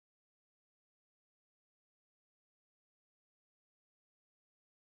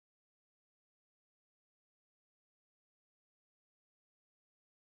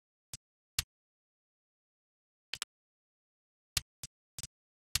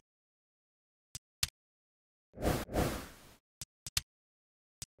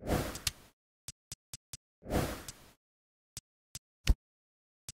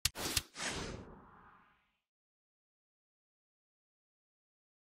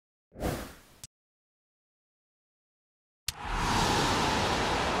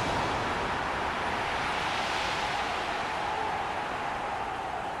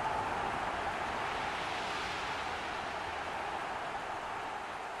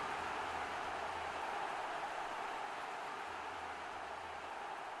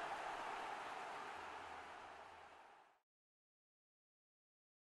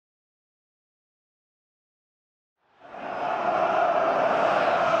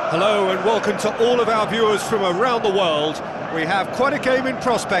Hello and welcome to all of our viewers from around the world. We have quite a game in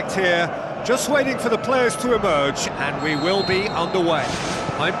prospect here, just waiting for the players to emerge, and we will be underway.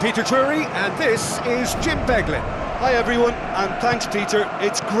 I'm Peter Drury, and this is Jim Beglin. Hi everyone, and thanks Peter,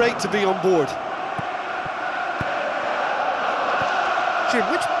 it's great to be on board. Jim,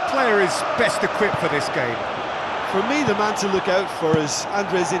 which player is best equipped for this game? For me, the man to look out for is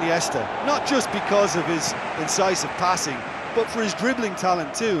Andres Iniesta, not just because of his incisive passing, but for his dribbling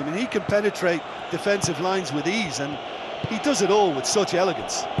talent too. I mean, he can penetrate defensive lines with ease, and he does it all with such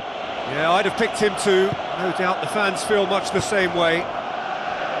elegance. Yeah, I'd have picked him too. No doubt the fans feel much the same way.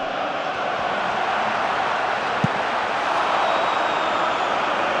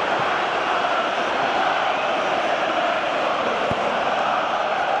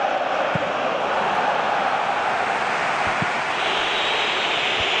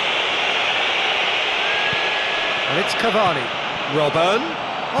 And it's Cavani. Robben.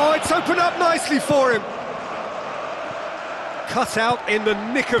 Oh, it's opened up nicely for him. Cut out in the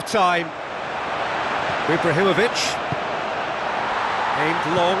nick of time. Ibrahimovic.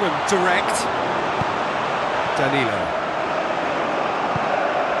 Aimed long and direct. Danilo.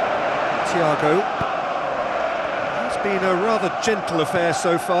 Thiago. It's been a rather gentle affair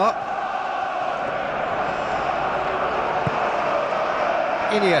so far.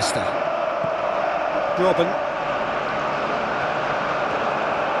 Iniesta. Robben.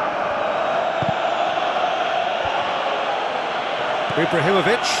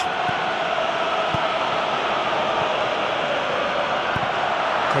 Ibrahimovic.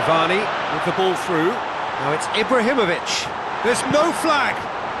 Cavani with the ball through. Now it's Ibrahimovic. There's no flag.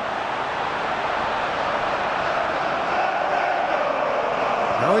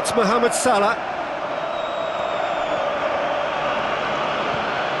 Now it's Mohamed Salah.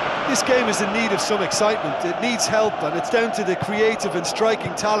 This game is in need of some excitement. It needs help, and it's down to the creative and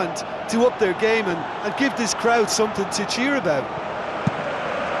striking talent to up their game and give this crowd something to cheer about.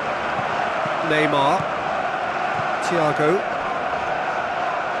 Neymar, Thiago,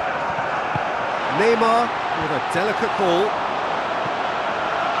 Neymar with a delicate ball.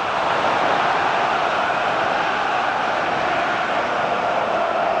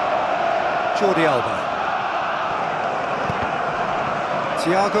 Jordi Alba.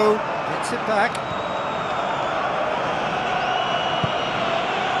 Thiago gets it back.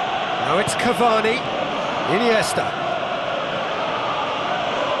 Now it's Cavani, Iniesta.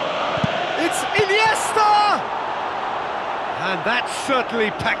 It's Iniesta! And that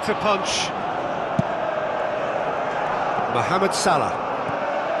certainly packed a punch. Mohamed Salah.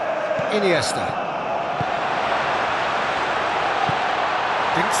 Iniesta.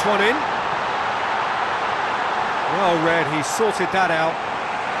 Dinks one in. Well read, he sorted that out.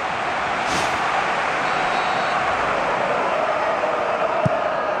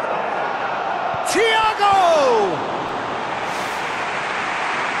 Thiago!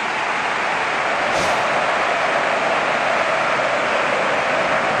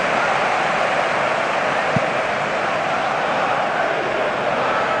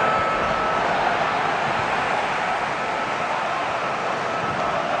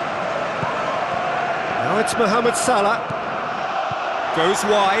 Now it's Mohamed Salah. Goes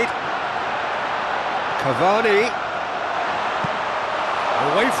wide. Cavani.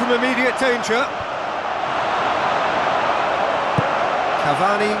 Away from immediate danger.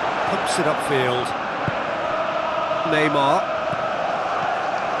 Cavani pumps it upfield. Neymar.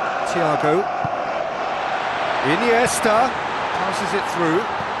 Thiago. Iniesta. Passes it through.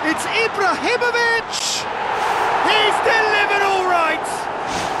 It's Ibrahimovic! He's delivered all right!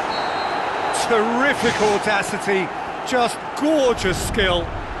 Terrific audacity, just gorgeous skill.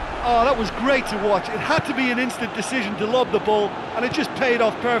 Oh, that was great to watch. It had to be an instant decision to lob the ball, and it just paid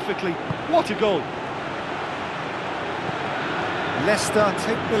off perfectly. What a goal. Leicester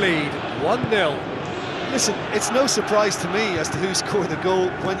take the lead, 1-0. Listen, it's no surprise to me as to who scored the goal.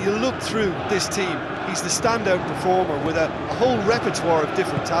 When you look through this team, he's the standout performer with a whole repertoire of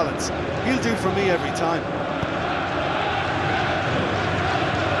different talents. He'll do for me every time.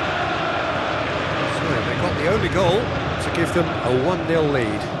 The only goal to give them a 1-0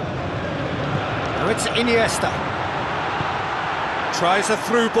 lead. Now it's Iniesta. Tries a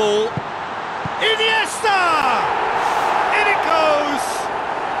through ball. Iniesta! In it goes!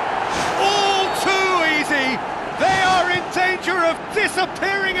 All too easy. They are in danger of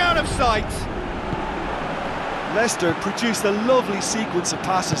disappearing out of sight. Leicester produced a lovely sequence of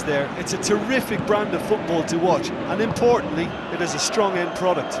passes there. It's a terrific brand of football to watch, and importantly, it is a strong end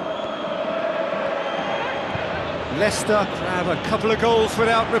product. Leicester grab a couple of goals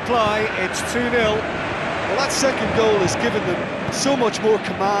without reply. It's 2-0. Well, that second goal has given them so much more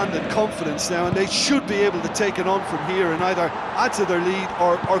command and confidence now, and they should be able to take it on from here and either add to their lead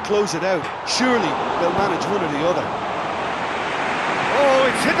or close it out. Surely they'll manage one or the other. Oh,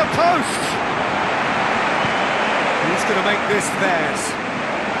 it's hit the post! Who's going to make this theirs?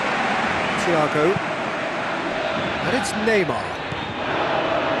 Thiago. And it's Neymar.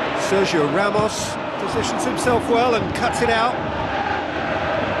 Sergio Ramos positions himself well and cuts it out.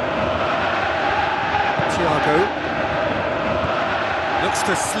 Thiago looks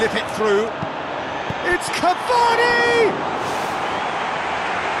to slip it through. It's Cavani!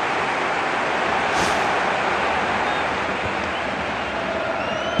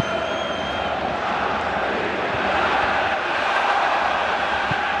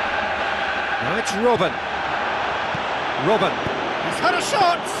 Now it's Robin. He's had a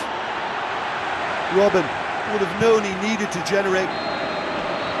shot! Robin would have known he needed to generate.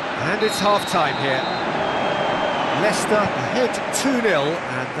 And it's half-time here. Leicester ahead 2-0,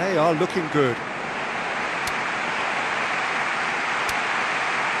 and they are looking good.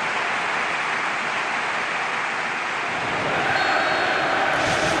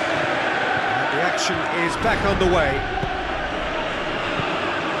 And the action is back underway.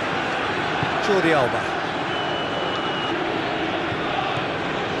 Jordi Alba.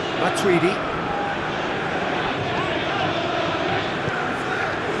 Matuidi.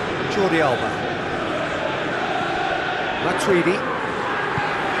 Jordi Alba. Matuidi.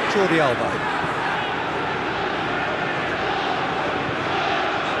 Jordi Alba.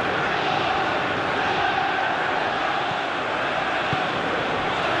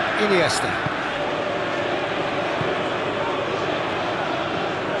 Iniesta.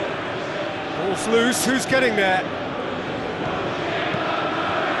 Ball's loose, who's getting there?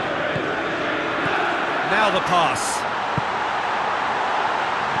 Now the pass.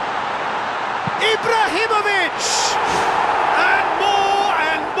 Ibrahimovic! And more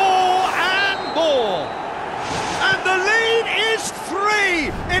and more and more! And the lead is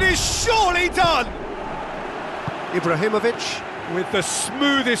 3! It is surely done! Ibrahimovic with the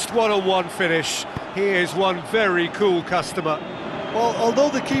smoothest one-on-one finish. He is one very cool customer. Well, although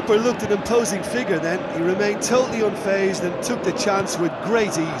the keeper looked an imposing figure then, he remained totally unfazed and took the chance with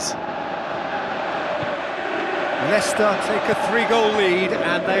great ease. Leicester take a 3-goal lead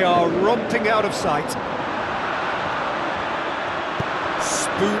and they are romping out of sight.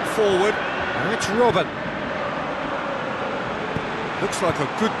 Spoon forward, and it's Robin. Looks like a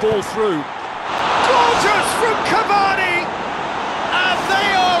good ball through. Gorgeous from Cavani! And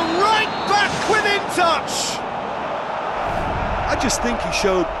they are right back within touch! I just think he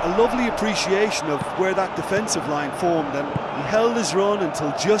showed a lovely appreciation of where that defensive line formed, and he held his run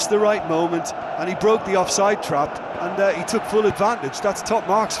until just the right moment, and he broke the offside trap, and he took full advantage. That's top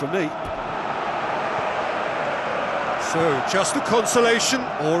marks for me. So, just a consolation,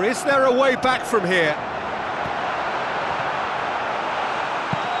 or is there a way back from here?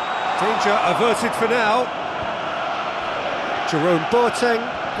 Danger averted for now. Jerome Boateng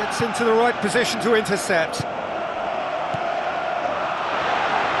gets into the right position to intercept.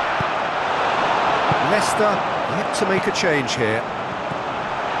 Leicester yet to make a change here.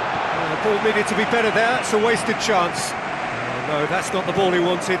 The ball needed to be better there, it's a wasted chance. Oh, no, that's not the ball he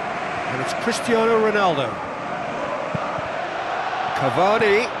wanted. And it's Cristiano Ronaldo.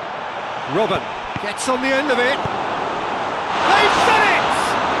 Cavani. Robin gets on the end of it. They've done it!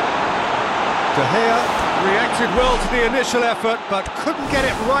 De Gea reacted well to the initial effort, but couldn't get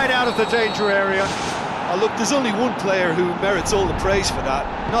it right out of the danger area. Oh, look, there's only one player who merits all the praise for that.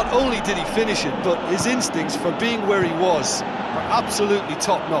 Not only did he finish it, but his instincts for being where he was are absolutely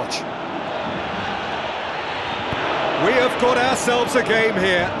top-notch. We have got ourselves a game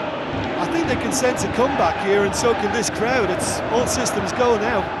here. I think they can sense a comeback here, and so can this crowd. It's all systems go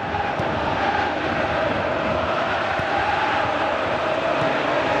now.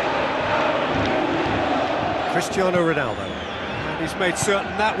 Cristiano Ronaldo. And he's made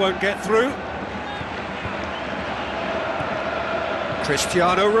certain that won't get through.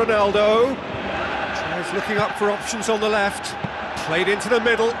 Cristiano Ronaldo tries looking up for options on the left, played into the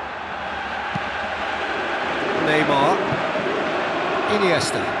middle. Neymar,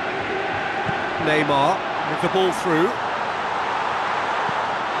 Iniesta, Neymar with the ball through.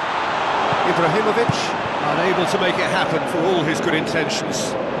 Ibrahimovic unable to make it happen for all his good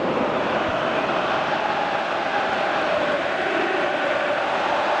intentions.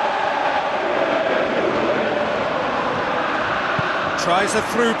 Tries a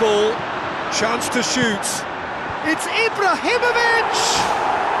through ball, chance to shoot. It's Ibrahimovic!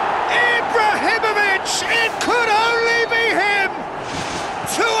 Ibrahimovic! It could only be him!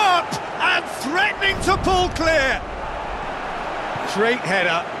 2 up and threatening to pull clear. Straight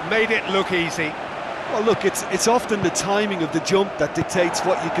header, made it look easy. Well, look, it's often the timing of the jump that dictates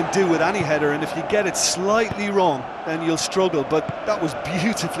what you can do with any header, and if you get it slightly wrong, then you'll struggle, but that was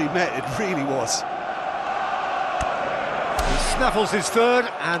beautifully met, it really was. He snaffles his third,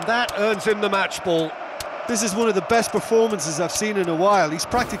 and that earns him the match ball. This is one of the best performances I've seen in a while. He's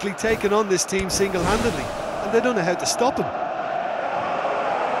practically taken on this team single-handedly, and they don't know how to stop him.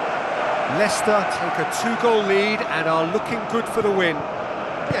 Leicester take a 2-goal lead and are looking good for the win.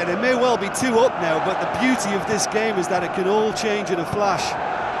 Yeah, they may well be 2 up now, but the beauty of this game is that it can all change in a flash.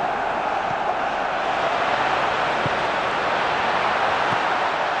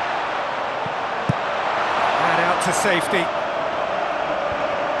 And out to safety.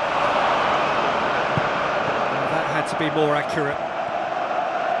 And that had to be more accurate.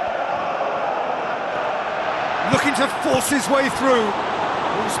 Looking to force his way through.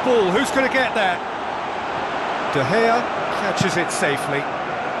 Loose ball, who's going to get that? De Gea catches it safely.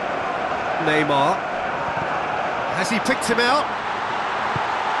 Neymar. Has he picked him out?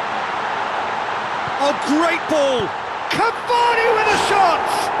 Oh, great ball! Cavani with a shot!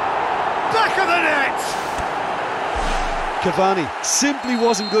 Back of the net! Cavani simply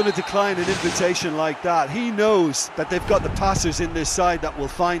wasn't going to decline an invitation like that. He knows that they've got the passers in this side that will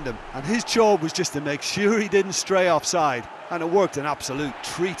find him, and his job was just to make sure he didn't stray offside, and it worked an absolute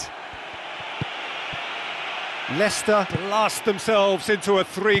treat. Leicester blast themselves into a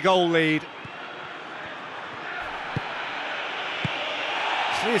 3-goal lead.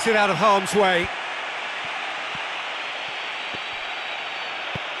 Clears it out of harm's way.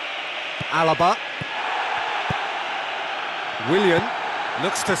 Alaba. Willian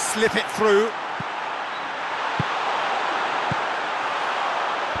looks to slip it through.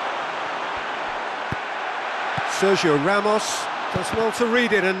 Sergio Ramos does well to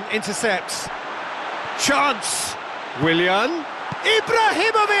read it and intercepts. Chance! Willian.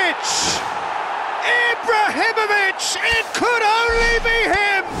 Ibrahimovic! Ibrahimovic! It could only be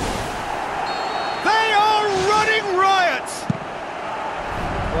him! They are running riot!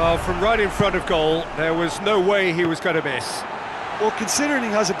 Well, from right in front of goal, there was no way he was going to miss. Well, considering he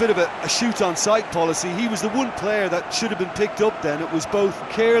has a bit of a shoot-on-sight policy, he was the one player that should have been picked up then. It was both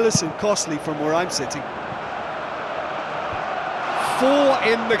careless and costly from where I'm sitting. 4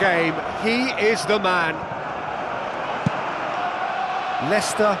 in the game, he is the man.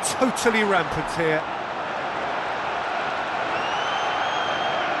 Leicester totally rampant here.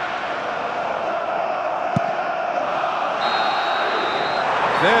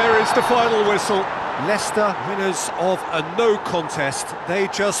 There is the final whistle. Leicester winners of a no contest. They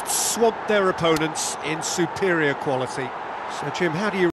just swamped their opponents in superior quality. So Jim, how do you